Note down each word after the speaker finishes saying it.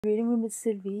Reading room with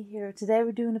Sylvie here. Today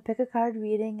we're doing a pick a card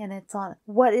reading, and it's on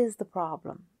what is the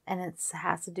problem, and it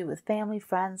has to do with family,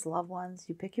 friends, loved ones.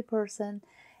 You pick your person,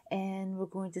 and we're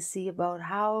going to see about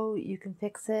how you can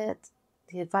fix it,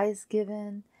 the advice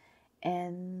given,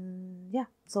 and yeah.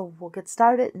 So we'll get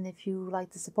started. And if you like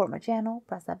to support my channel,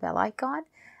 press that bell icon.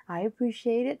 I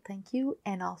appreciate it. Thank you.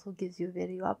 And also gives you a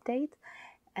video update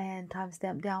and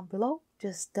timestamp down below.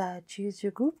 Just choose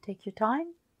your group, take your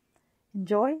time,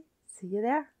 enjoy. See you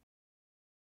there.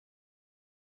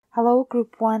 Hello,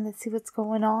 group one. Let's see what's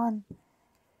going on.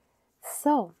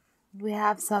 So, we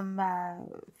have some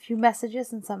few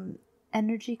messages and some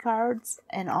energy cards,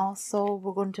 and also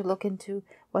we're going to look into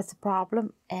what's the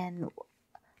problem and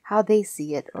how they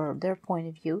see it or their point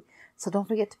of view. So don't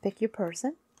forget to pick your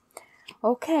person.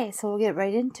 Okay, so we'll get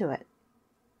right into it.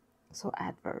 So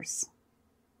adverse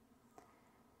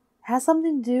has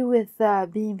something to do with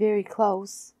being very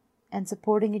close and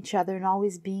supporting each other and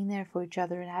always being there for each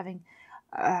other and having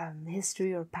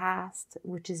history or past,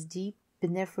 which is deep,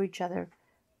 been there for each other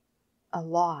a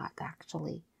lot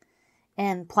actually,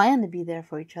 and plan to be there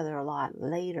for each other a lot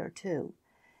later too.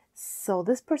 So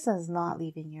this person is not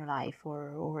leaving your life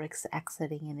or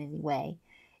exiting in any way.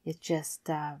 It's just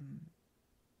right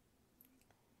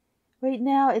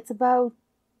now it's about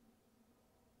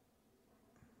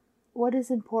what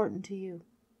is important to you.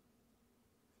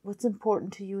 What's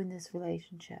important to you in this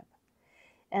relationship?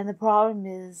 And the problem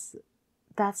is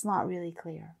that's not really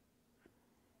clear.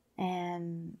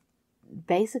 And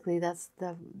basically that's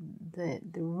the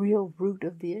real root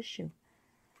of the issue.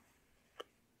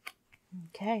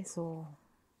 Okay, so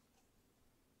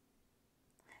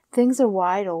things are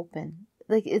wide open.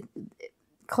 Like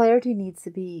clarity needs to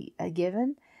be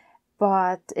given,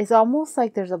 but it's almost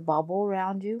like there's a bubble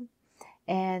around you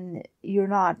and you're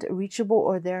not reachable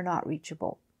or they're not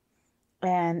reachable.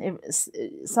 And if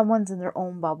someone's in their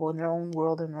own bubble, in their own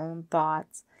world, in their own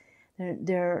thoughts,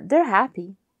 they're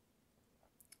happy.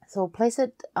 So place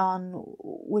it on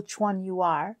which one you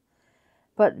are,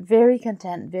 but very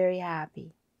content, very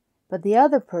happy. But the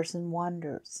other person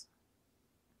wonders.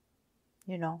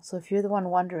 So if you're the one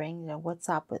wondering, what's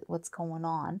up with what's going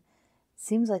on,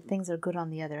 seems like things are good on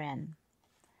the other end.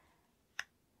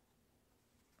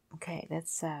 Okay,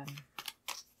 that's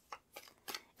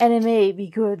and it may be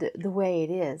good the way it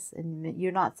is, and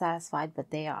you're not satisfied, but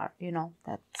they are.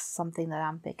 That's something that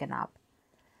I'm picking up.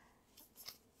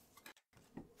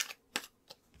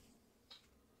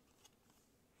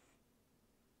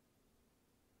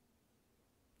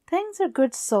 Things are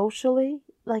good socially,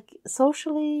 like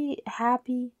socially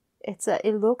happy.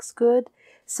 It looks good.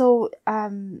 So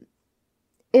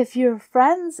if you're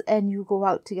friends and you go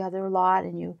out together a lot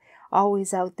and you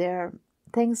always out there,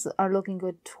 things are looking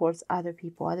good towards other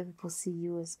people. Other people see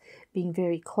you as being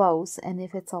very close, and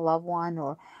if it's a loved one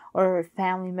or a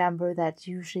family member that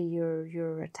usually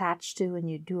you're attached to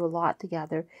and you do a lot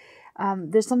together,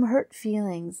 there's some hurt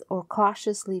feelings or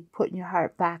cautiously putting your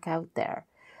heart back out there.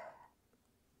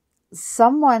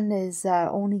 Someone is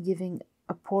only giving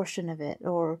a portion of it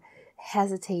or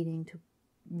hesitating to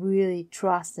really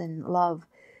trust and love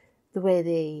the way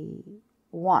they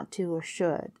want to or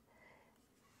should.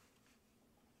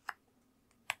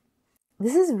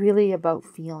 This is really about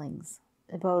feelings,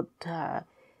 about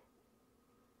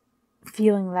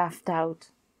feeling left out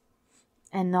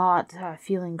and not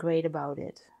feeling great about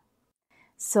it.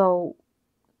 So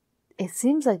it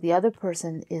seems like the other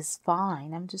person is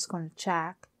fine. I'm just going to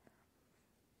check.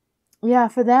 Yeah,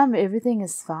 for them, everything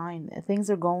is fine. Things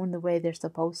are going the way they're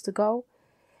supposed to go.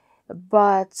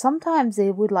 But sometimes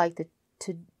they would like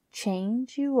to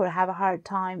change you or have a hard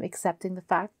time accepting the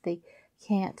fact they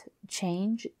can't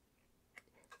change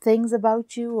things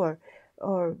about you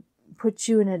or put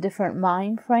you in a different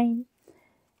mind frame.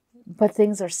 But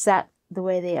things are set the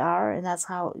way they are, and that's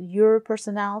how your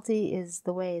personality is,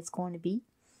 the way it's going to be.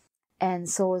 And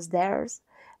so is theirs.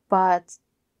 But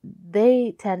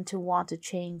they tend to want to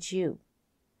change you.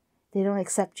 They don't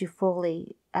accept you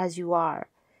fully as you are.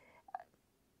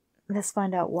 Let's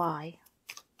find out why.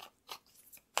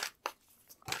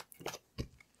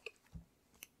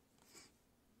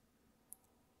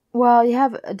 Well, you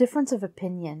have a difference of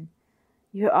opinion.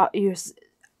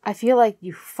 I feel like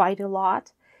you fight a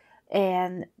lot,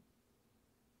 and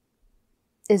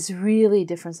it's really a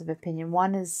difference of opinion.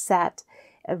 One is set,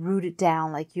 rooted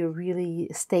down, like you're really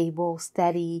stable,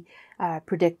 steady,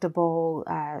 predictable.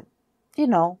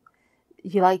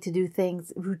 You like to do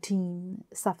things, routine,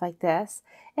 stuff like this,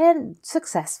 and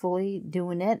successfully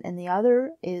doing it. And the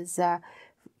other is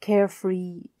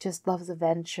carefree, just loves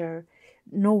adventure,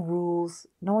 no rules,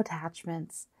 no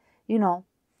attachments,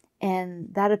 and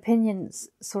that opinion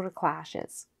sort of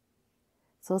clashes.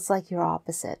 So it's like you're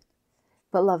opposite,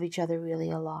 but love each other really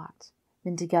a lot.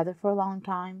 Been together for a long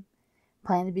time,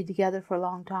 plan to be together for a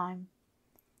long time,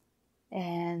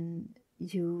 and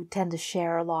you tend to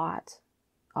share a lot,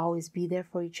 always be there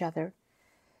for each other.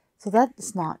 So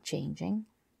that's not changing.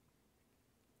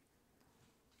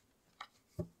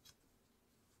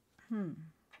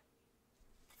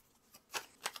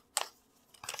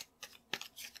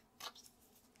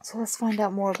 So let's find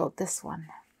out more about this one.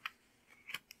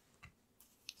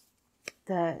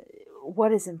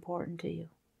 What is important to you?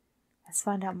 Let's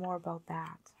find out more about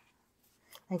that.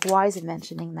 Like, why is it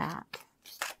mentioning that?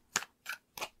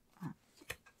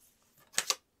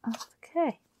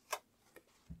 Okay.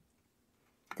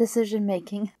 Decision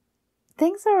making.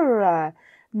 Things are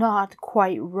not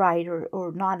quite right,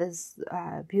 or not as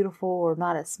beautiful or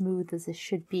not as smooth as it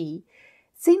should be.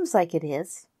 Seems like it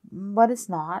is, but it's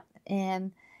not.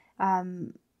 And not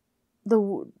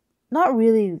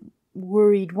really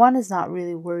worried. One is not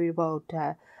really worried about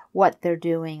what they're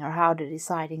doing or how they're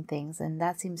deciding things, and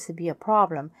that seems to be a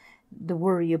problem. The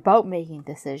worry about making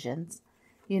decisions,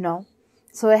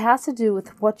 So it has to do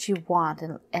with what you want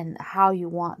and how you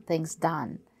want things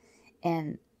done,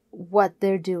 and what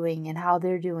they're doing and how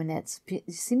they're doing it. You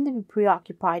seem to be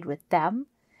preoccupied with them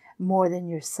more than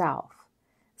yourself.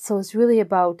 So it's really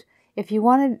about, if you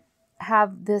want to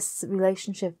have this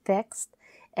relationship fixed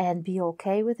and be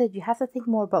okay with it, you have to think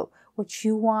more about what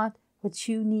you want, what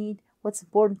you need, what's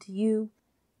important to you.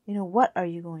 What are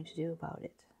you going to do about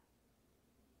it?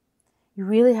 You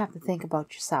really have to think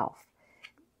about yourself.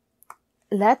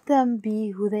 Let them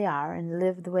be who they are and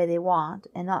live the way they want,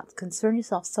 and not concern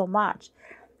yourself so much,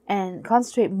 and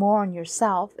concentrate more on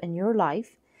yourself and your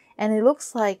life. And it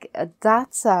looks like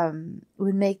that's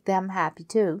would make them happy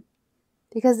too,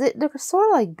 because they're sort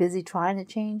of like busy trying to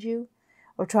change you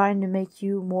or trying to make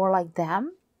you more like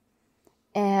them.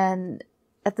 And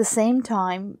at the same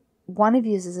time, one of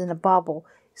you is in a bubble,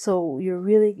 so you're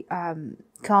really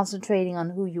concentrating on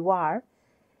who you are.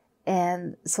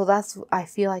 And so I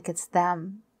feel like it's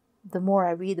them. The more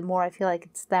I read, the more I feel like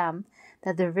it's them,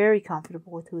 that they're very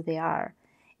comfortable with who they are.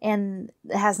 And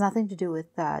it has nothing to do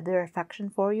with their affection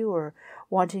for you or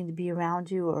wanting to be around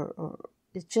you, or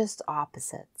it's just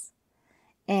opposites.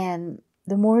 And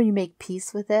the more you make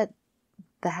peace with it,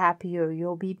 the happier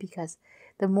you'll be, because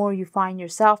the more you find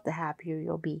yourself, the happier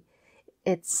you'll be.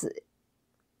 It's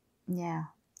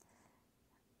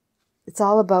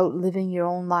all about living your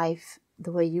own life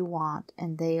the way you want,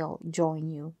 and they'll join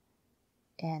you,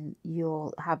 and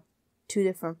you'll have two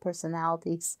different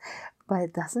personalities, but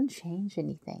it doesn't change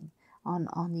anything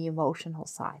on the emotional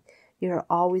side. You're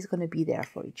always going to be there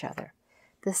for each other.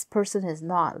 This person is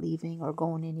not leaving or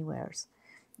going anywhere.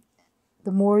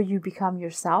 The more you become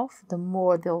yourself, the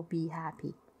more they'll be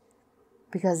happy,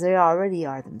 because they already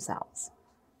are themselves.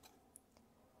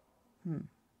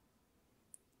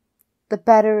 The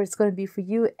better it's going to be for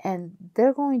you, and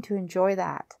they're going to enjoy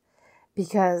that,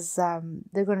 because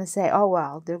they're going to say, oh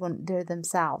well, they're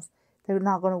themselves. They're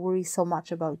not going to worry so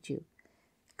much about you,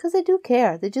 because they do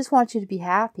care. They just want you to be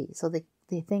happy. So they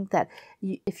think that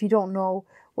if you don't know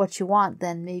what you want,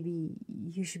 then maybe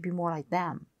you should be more like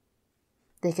them.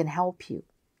 They can help you.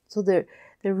 So they're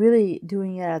really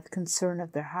doing it at the concern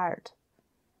of their heart,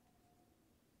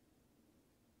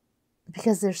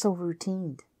 because they're so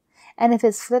routined. And if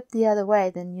it's flipped the other way,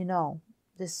 then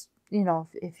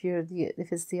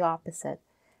if it's the opposite,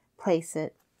 place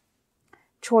it.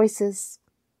 Choices,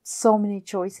 so many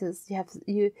choices.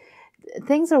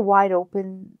 Things are wide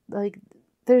open. Like,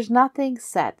 there's nothing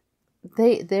set.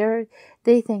 They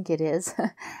think it is.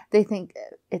 They think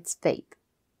it's fate,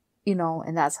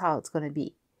 and that's how it's going to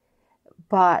be.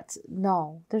 But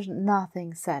no, there's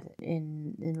nothing set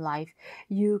in life.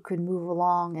 You could move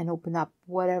along and open up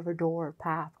whatever door or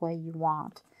pathway you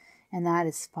want, and that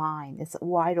is fine. It's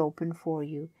wide open for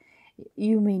you.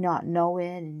 You may not know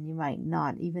it, and you might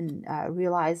not even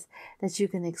realize that you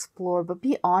can explore, but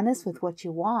be honest with what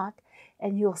you want,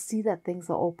 and you'll see that things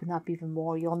will open up even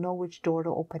more. You'll know which door to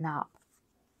open up.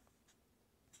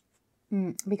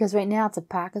 Because right now it's a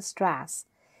pack of straws,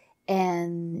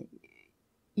 and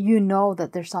you know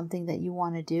that there's something that you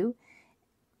want to do.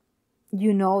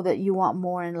 You know that you want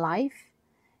more in life.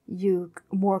 You're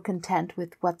more content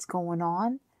with what's going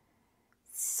on.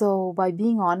 So by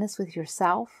being honest with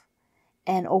yourself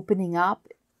and opening up,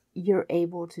 you're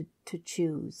able to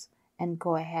choose and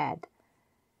go ahead.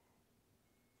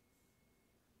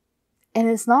 And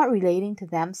it's not relating to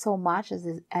them so much as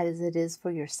it is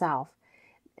for yourself.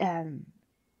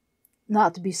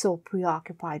 Not to be so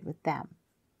preoccupied with them.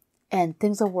 And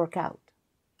things will work out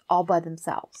all by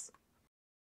themselves.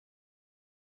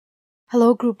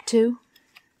 Hello, Group 2.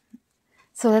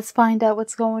 So let's find out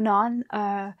what's going on.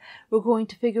 We're going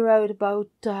to figure out about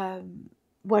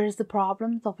what is the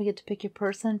problem. Don't forget to pick your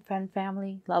person, friend,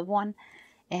 family, loved one,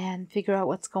 and figure out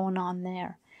what's going on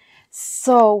there.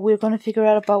 So we're going to figure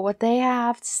out about what they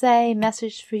have to say,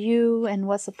 message for you, and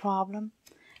what's the problem.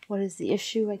 What is the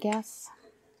issue, I guess.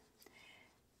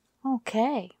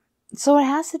 Okay. So it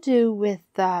has to do with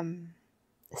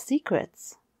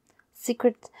secrets.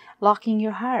 Secret locking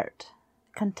your heart.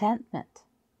 Contentment.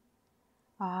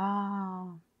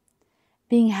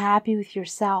 Being happy with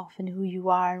yourself and who you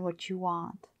are and what you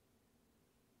want.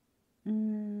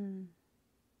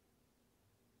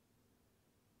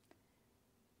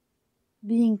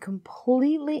 Being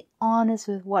completely honest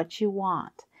with what you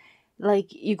want. Like,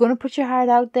 you're going to put your heart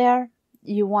out there.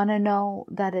 You want to know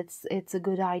that it's a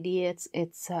good idea.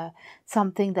 It's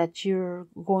something that you're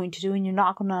going to do, and you're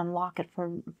not going to unlock it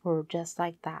for just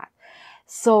like that.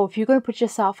 So if you're going to put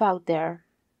yourself out there,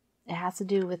 it has to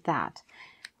do with that.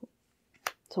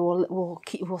 So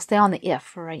we'll stay on the if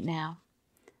for right now.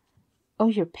 Oh,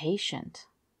 you're patient.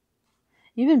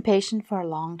 You've been patient for a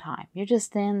long time. You're just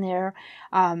standing there,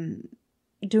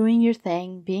 doing your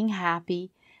thing, being happy,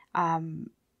 going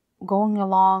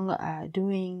along,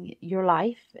 doing your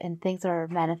life, and things are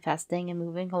manifesting and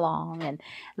moving along and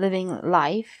living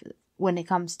life when it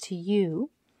comes to you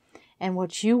and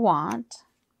what you want,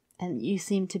 and you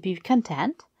seem to be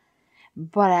content.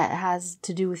 But it has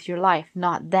to do with your life,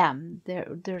 not them.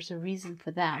 There's a reason for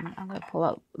them. I'm going to pull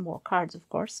out more cards, of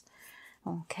course.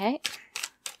 Okay.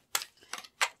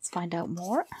 Let's find out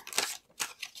more.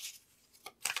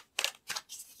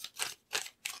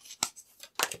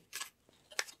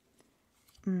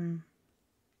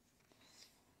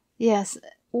 Yes,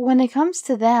 when it comes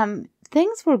to them,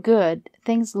 things were good.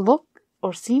 Things look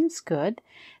or seems good.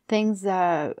 Things,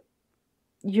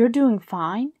 you're doing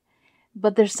fine.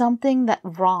 But there's something that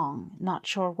wrong, not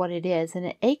sure what it is, and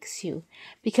it aches you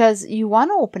because you want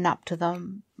to open up to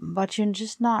them, but you're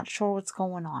just not sure what's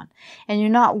going on, and you're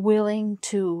not willing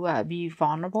to be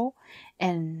vulnerable,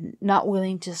 and not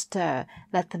willing just to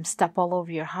let them step all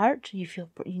over your heart. You feel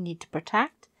you need to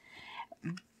protect,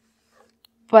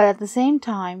 but at the same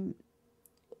time,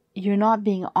 you're not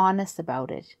being honest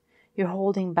about it. You're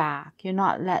holding back. You're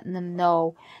not letting them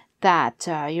know that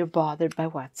you're bothered by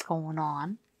what's going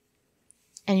on.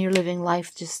 And you're living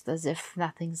life just as if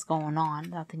nothing's going on,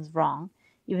 nothing's wrong,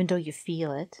 even though you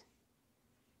feel it.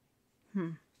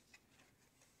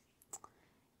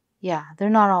 Yeah,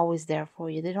 they're not always there for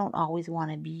you. They don't always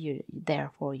want to be there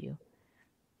for you.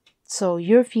 So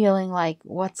you're feeling like,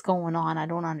 what's going on? I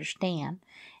don't understand.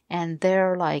 And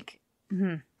they're like,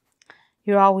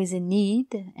 you're always in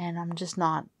need, and I'm just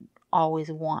not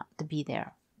always want to be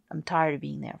there. I'm tired of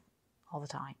being there all the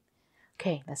time.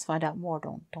 Okay, let's find out more.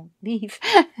 Don't leave.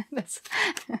 let's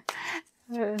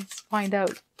find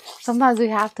out. Sometimes we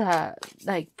have to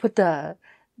like put the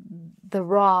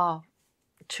raw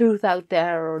truth out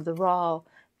there, or the raw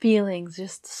feelings,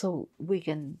 just so we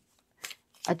can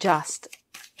adjust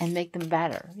and make them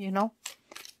better, you know?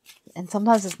 And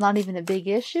sometimes it's not even a big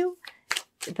issue,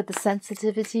 but the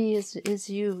sensitivity is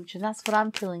huge, and that's what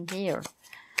I'm feeling here.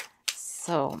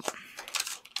 So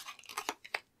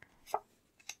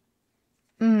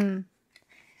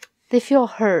they feel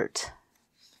hurt.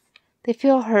 They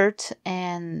feel hurt,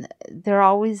 and they're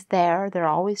always there. They're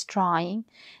always trying.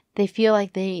 They feel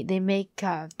like they make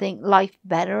life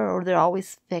better, or they're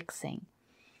always fixing.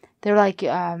 They're like,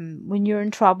 when you're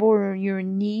in trouble or you're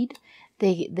in need,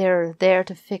 they're there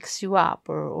to fix you up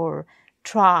or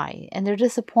try. And they're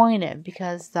disappointed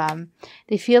because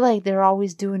they feel like they're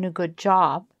always doing a good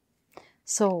job.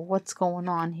 So what's going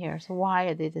on here? So why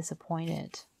are they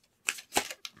disappointed?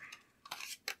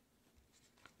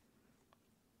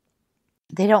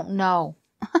 They don't know.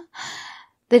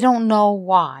 They don't know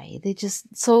why.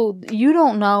 So you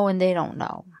don't know and they don't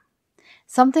know.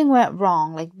 Something went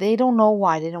wrong. Like, they don't know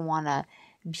why they don't want to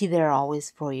be there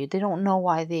always for you. They don't know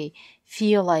why they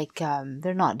feel like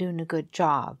they're not doing a good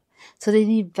job. So they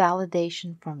need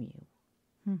validation from you.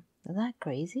 Isn't that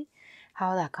crazy?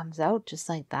 How that comes out just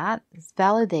like that? It's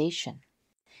validation.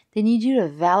 They need you to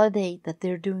validate that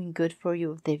they're doing good for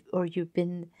you, they've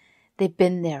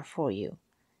been there for you.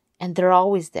 And they're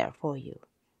always there for you.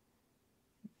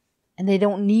 And they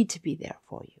don't need to be there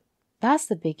for you. That's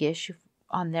the big issue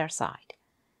on their side.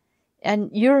 And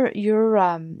your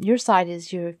side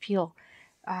is you feel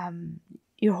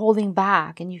you're holding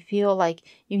back, and you feel like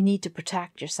you need to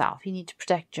protect yourself. You need to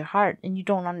protect your heart, and you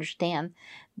don't understand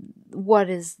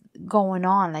what is going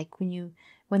on. Like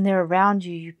when they're around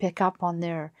you, you pick up on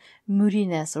their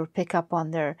moodiness, or pick up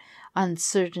on their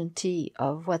uncertainty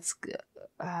of what's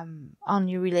on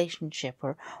your relationship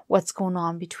or what's going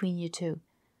on between you two.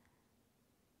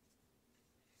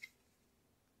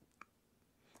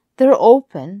 They're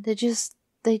open. They just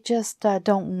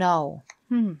don't know.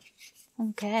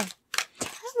 Okay. I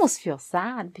almost feel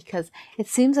sad because it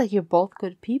seems like you're both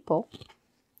good people,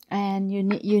 and you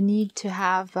need to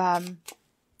have a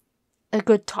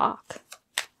good talk.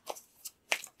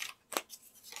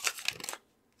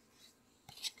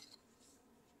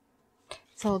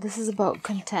 So this is about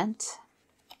content,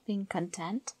 being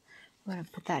content. I'm going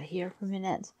to put that here for a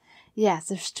minute. Yes,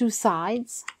 there's two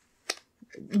sides.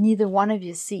 Neither one of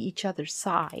you see each other's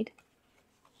side.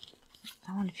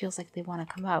 That one feels like they want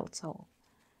to come out, so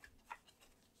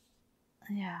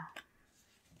yeah.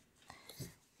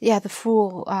 Yeah, the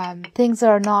Fool. Things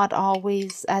are not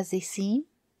always as they seem.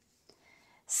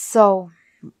 So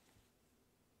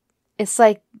it's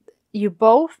like you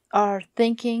both are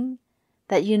thinking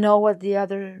that you know what the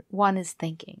other one is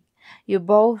thinking. You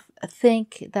both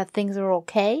think that things are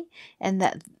okay, and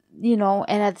that, you know,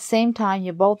 and at the same time,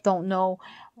 you both don't know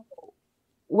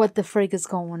what the frig is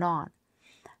going on.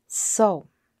 So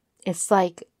it's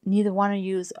like neither one of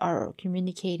you are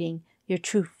communicating your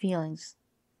true feelings.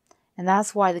 And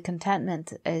that's why the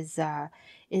contentment is,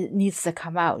 it needs to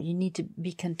come out. You need to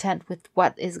be content with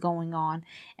what is going on.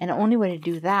 And the only way to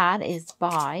do that is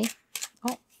by,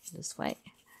 this way.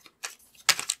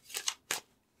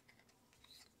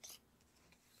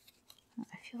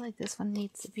 I feel like this one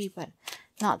needs to be, but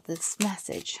not this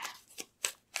message.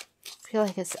 I feel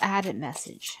like it's added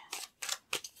message.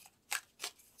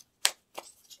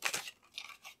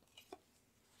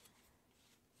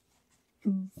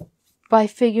 By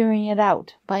figuring it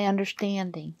out, by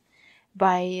understanding,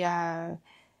 by,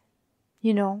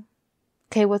 you know,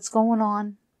 okay, what's going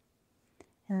on?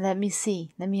 And let me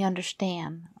see, let me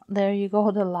understand. There you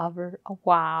go, the lover. Oh,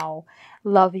 wow.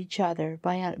 Love each other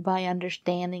by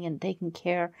understanding and taking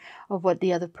care of what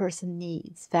the other person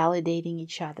needs, validating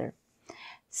each other.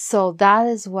 So that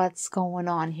is what's going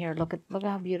on here. Look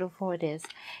how beautiful it is.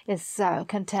 It's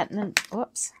contentment.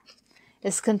 Whoops.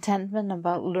 It's contentment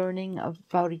about learning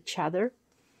about each other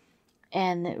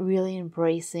and really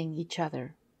embracing each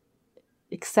other.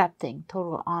 Accepting,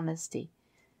 total honesty.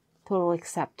 Total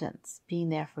acceptance, being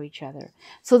there for each other.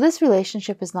 So this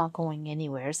relationship is not going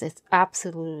anywhere. It's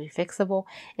absolutely fixable.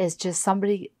 It's just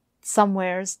somebody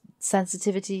somewhere's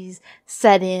sensitivities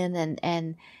set in,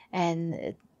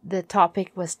 and the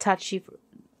topic was touchy,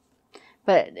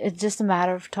 but it's just a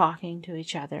matter of talking to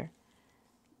each other.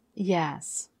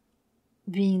 Yes,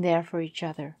 being there for each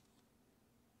other,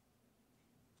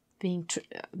 being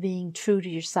true to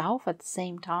yourself at the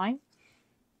same time.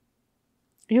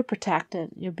 You're protected.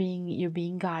 You're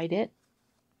being guided.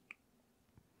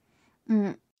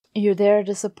 You're there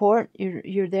to support.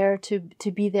 You're there to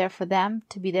be there for them,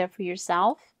 to be there for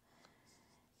yourself,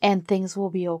 and things will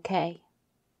be okay.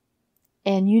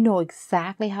 And you know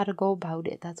exactly how to go about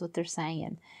it. That's what they're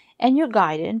saying. And you're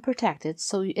guided and protected,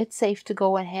 so it's safe to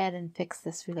go ahead and fix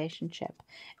this relationship.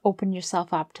 Open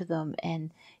yourself up to them,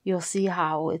 and you'll see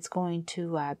how it's going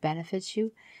to benefit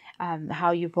you. How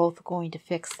you're both going to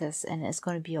fix this, and it's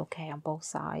going to be okay on both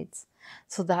sides.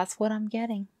 So that's what I'm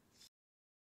getting.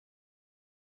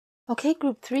 Okay,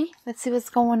 group 3, let's see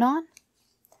what's going on.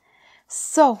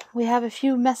 So we have a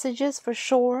few messages for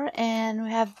sure, and we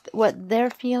have what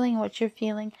they're feeling, what you're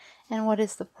feeling, and what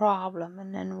is the problem.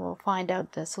 And then we'll find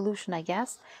out the solution, I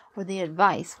guess, or the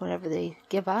advice, whatever they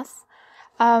give us.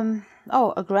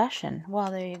 Aggression.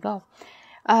 Well, there you go.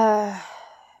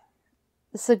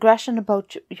 It's aggression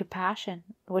about your passion,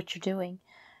 what you're doing,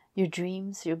 your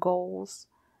dreams, your goals.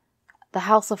 The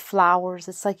House of Flowers,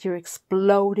 it's like you're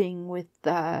exploding with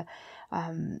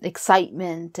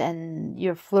excitement, and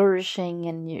you're flourishing,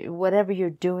 and whatever you're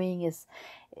doing is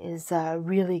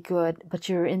really good. But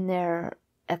you're in there.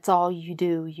 That's all you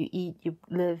do. You eat, you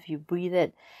live, you breathe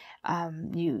it.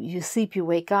 You sleep, you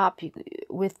wake up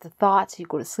with the thoughts. You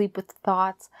go to sleep with the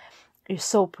thoughts. You're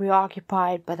so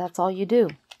preoccupied, but that's all you do.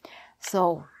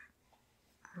 So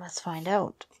let's find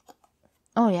out.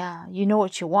 Oh yeah, you know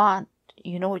what you want.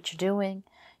 You know what you're doing.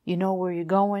 You know where you're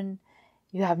going.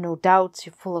 You have no doubts.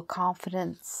 You're full of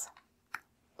confidence.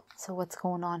 So what's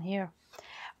going on here?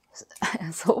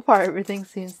 So far, everything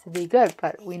seems to be good,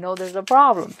 but we know there's a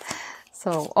problem.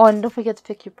 So, and don't forget to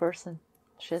pick your person.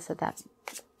 Should have said that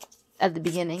at the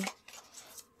beginning.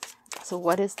 So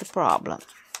what is the problem?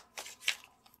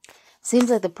 Seems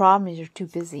like the problem is you're too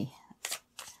busy.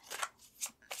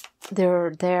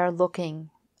 They're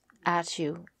looking at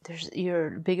you.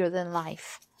 You're bigger than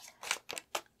life.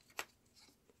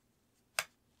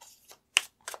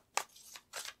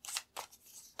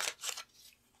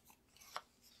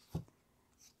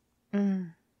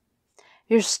 Mm.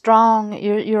 You're strong.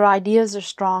 Your ideas are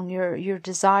strong. Your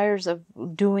desires of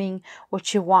doing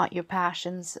what you want, your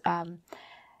passions.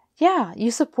 Yeah,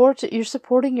 you're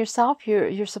supporting yourself.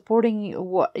 You're supporting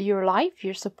your life.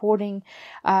 You're supporting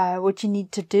what you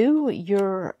need to do.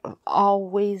 You're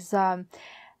always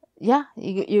yeah,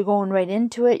 you're going right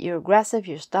into it. You're aggressive.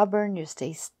 You're stubborn. You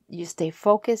stay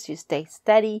focused. You stay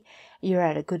steady. You're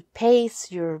at a good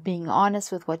pace. You're being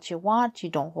honest with what you want. You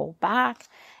don't hold back,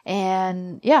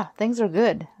 and yeah, things are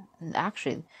good. And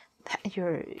actually,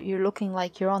 you're looking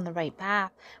like you're on the right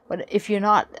path. But if you're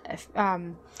not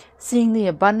seeing the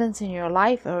abundance in your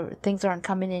life, or things aren't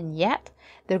coming in yet,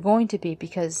 they're going to be,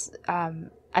 because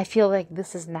I feel like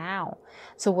this is now.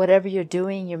 So whatever you're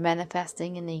doing, you're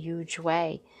manifesting in a huge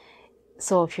way.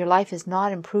 So if your life is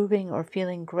not improving or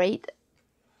feeling great,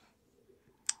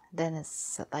 then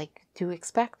it's like, do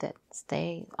expect it.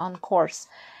 Stay on course.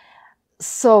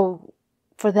 So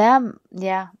for them,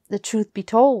 yeah, the truth be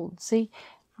told, see,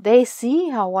 they see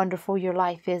how wonderful your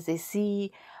life is. They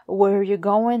see where you're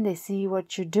going. They see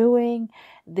what you're doing.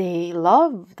 They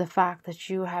love the fact that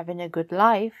you're having a good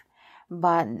life.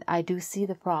 But I do see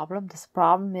the problem. This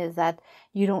problem is that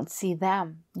you don't see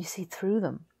them. You see through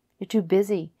them. You're too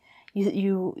busy.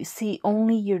 You see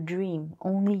only your dream,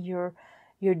 only your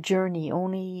journey,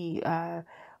 only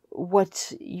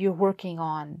what you're working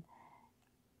on.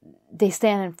 They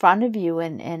stand in front of you,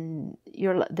 and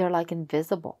they're like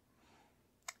invisible.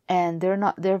 And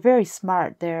they're very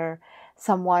smart. They're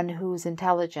someone who's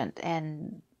intelligent,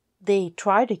 and they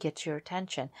try to get your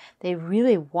attention. They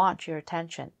really want your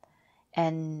attention.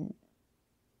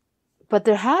 But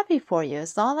they're happy for you.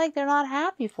 It's not like they're not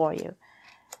happy for you.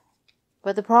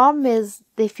 But the problem is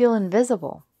they feel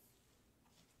invisible.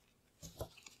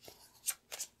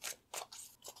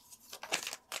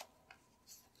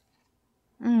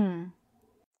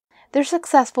 They're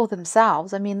successful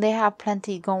themselves. I mean, they have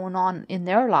plenty going on in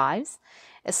their lives.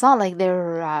 It's not like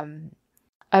they're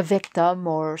a victim,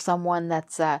 or someone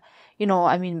that's,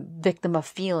 victim of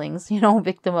feelings,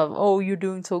 victim of, oh, you're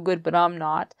doing so good, but I'm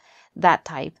not, that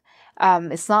type.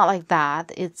 It's not like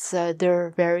that. It's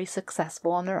they're very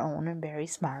successful on their own and very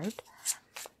smart.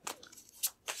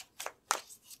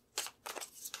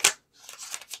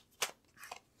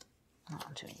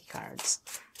 Not too many cards.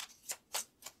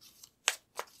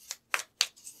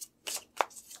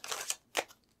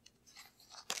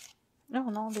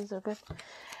 No, these are good.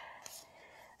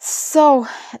 So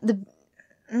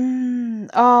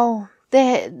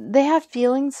they have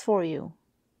feelings for you.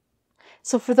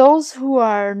 So for those who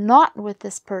are not with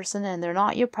this person and they're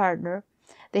not your partner,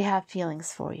 they have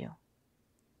feelings for you.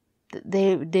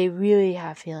 They really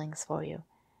have feelings for you.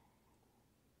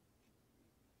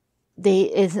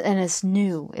 And it's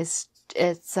new. It's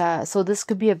so this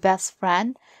could be a best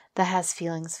friend that has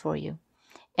feelings for you,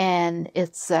 and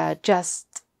it's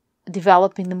just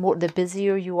developing. The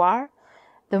busier you are,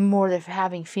 the more they're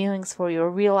having feelings for you, or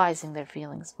realizing their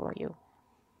feelings for you.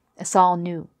 It's all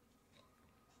new,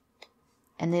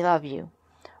 and they love you.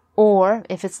 Or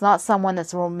if it's not someone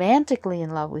that's romantically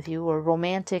in love with you, or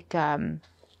romantic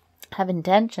have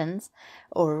intentions,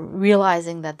 or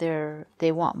realizing that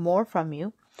they want more from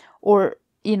you, or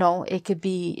it could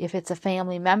be, if it's a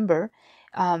family member,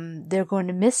 they're going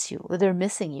to miss you, or they're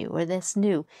missing you, or that's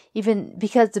new. Even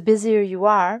because the busier you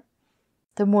are,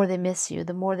 the more they miss you,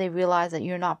 the more they realize that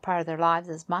you're not part of their lives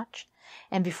as much,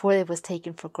 and before it was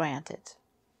taken for granted.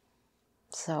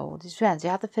 So it depends. You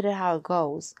have to fit it how it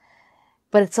goes.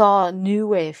 But it's all a new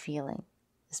way of feeling.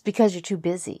 It's because you're too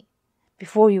busy.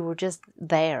 Before, you were just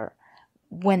there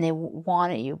when they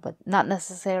wanted you, but not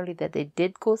necessarily that they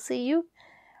did go see you,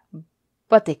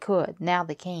 but they could. Now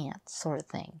they can't, sort of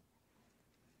thing.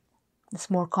 It's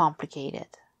more complicated.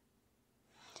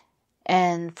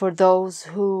 And for those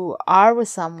who are with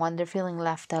someone, they're feeling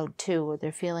left out too, or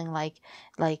they're feeling like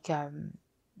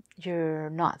you're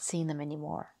not seeing them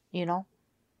anymore,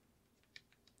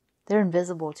 They're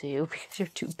invisible to you because you're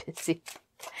too busy.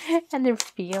 And they're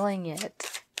feeling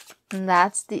it. And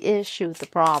that's the issue, the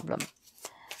problem.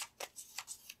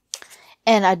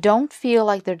 And I don't feel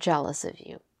like they're jealous of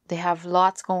you. They have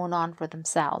lots going on for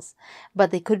themselves.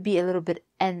 But they could be a little bit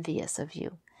envious of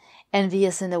you.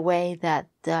 Envious in a way that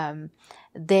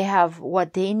they have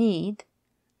what they need.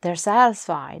 They're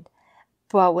satisfied.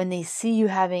 But when they see you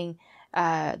having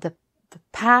the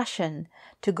passion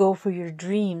to go for your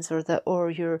dreams,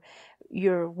 or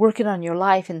you're working on your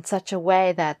life in such a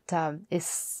way that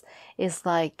is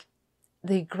like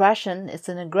the aggression. It's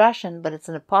an aggression, but it's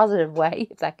in a positive way.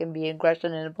 If that can be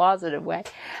aggression in a positive way,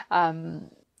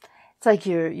 it's like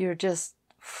you're just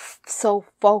so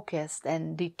focused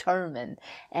and determined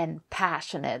and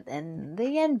passionate, and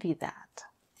they envy that.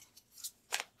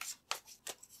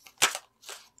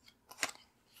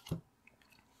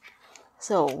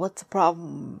 So what's the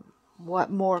problem?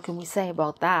 What more can we say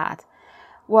about that?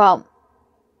 Well,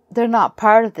 they're not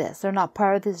part of this. They're not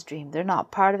part of this dream. They're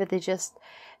not part of it.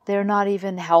 They're not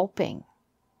even helping.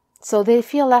 So they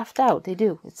feel left out. They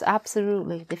do. It's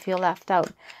absolutely, they feel left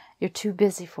out. You're too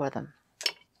busy for them.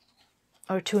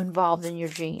 Or too involved in your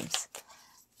dreams.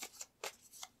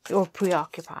 Or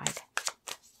preoccupied.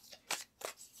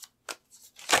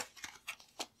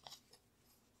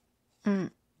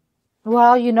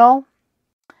 Well, you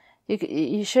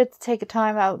should take a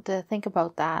time out to think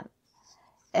about that.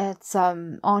 It's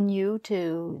on you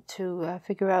to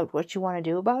figure out what you want to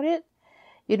do about it.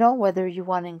 Whether you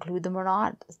want to include them or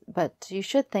not. But you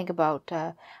should think about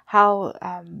how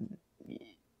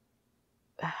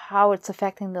it's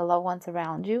affecting the loved ones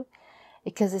around you.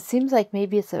 Because it seems like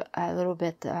maybe it's a little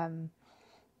bit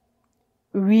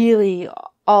really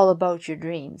all about your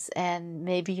dreams. And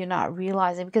maybe you're not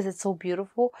realizing, because it's so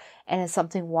beautiful and it's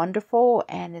something wonderful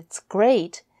and it's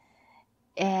great.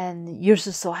 And you're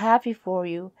just so happy for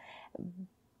you.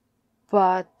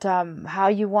 But how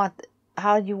you want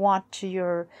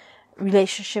your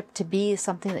relationship to be is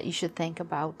something that you should think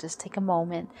about. Just take a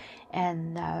moment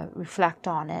and reflect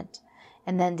on it,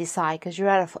 and then decide, because you're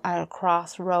at a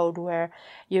crossroad where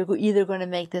you're either going to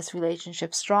make this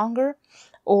relationship stronger,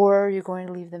 or you're going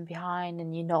to leave them behind,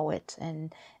 and you know it,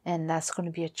 and that's going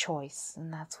to be a choice,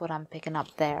 and that's what I'm picking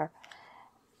up there.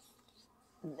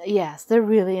 Yes, they're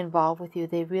really involved with you.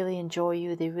 They really enjoy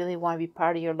you. They really want to be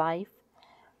part of your life.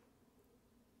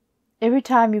 Every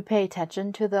time you pay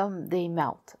attention to them, they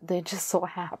melt. They're just so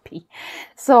happy.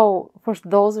 So for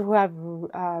those who have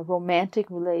a romantic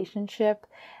relationship,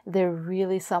 they're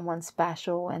really someone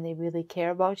special and they really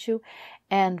care about you.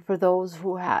 And for those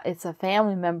who it's a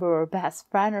family member or a best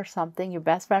friend or something, your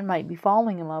best friend might be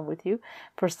falling in love with you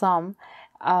for some.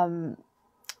 And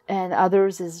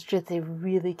others is just they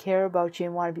really care about you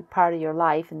and want to be part of your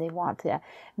life, and they want to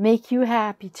make you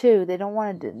happy too. They don't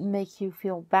want to make you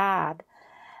feel bad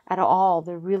at all.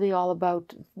 They're really all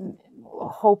about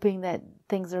hoping that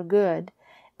things are good,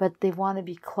 but they want to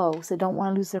be close. They don't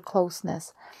want to lose their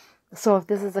closeness. So if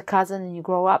this is a cousin and you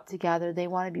grow up together, they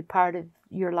want to be part of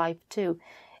your life too.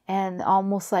 And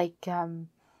almost like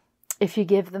if you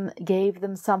gave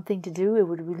them something to do, it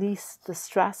would release the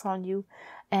stress on you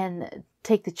and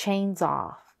take the chains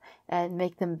off and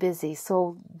make them busy.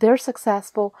 So they're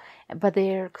successful, but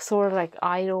they're sort of like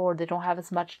idle, or they don't have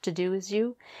as much to do as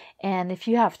you. And if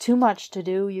you have too much to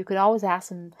do, you could always ask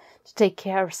them to take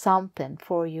care of something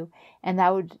for you. And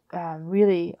that would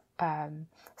really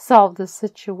solve the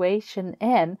situation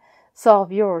and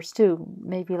solve yours too.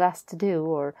 Maybe less to do,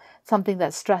 or something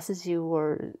that stresses you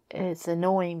or is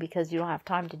annoying because you don't have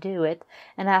time to do it,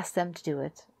 and ask them to do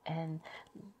it. And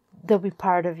they'll be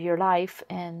part of your life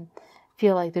and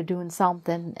feel like they're doing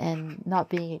something and not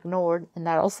being ignored, and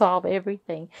that'll solve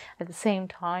everything. At the same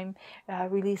time,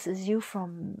 releases you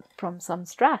from some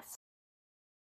stress.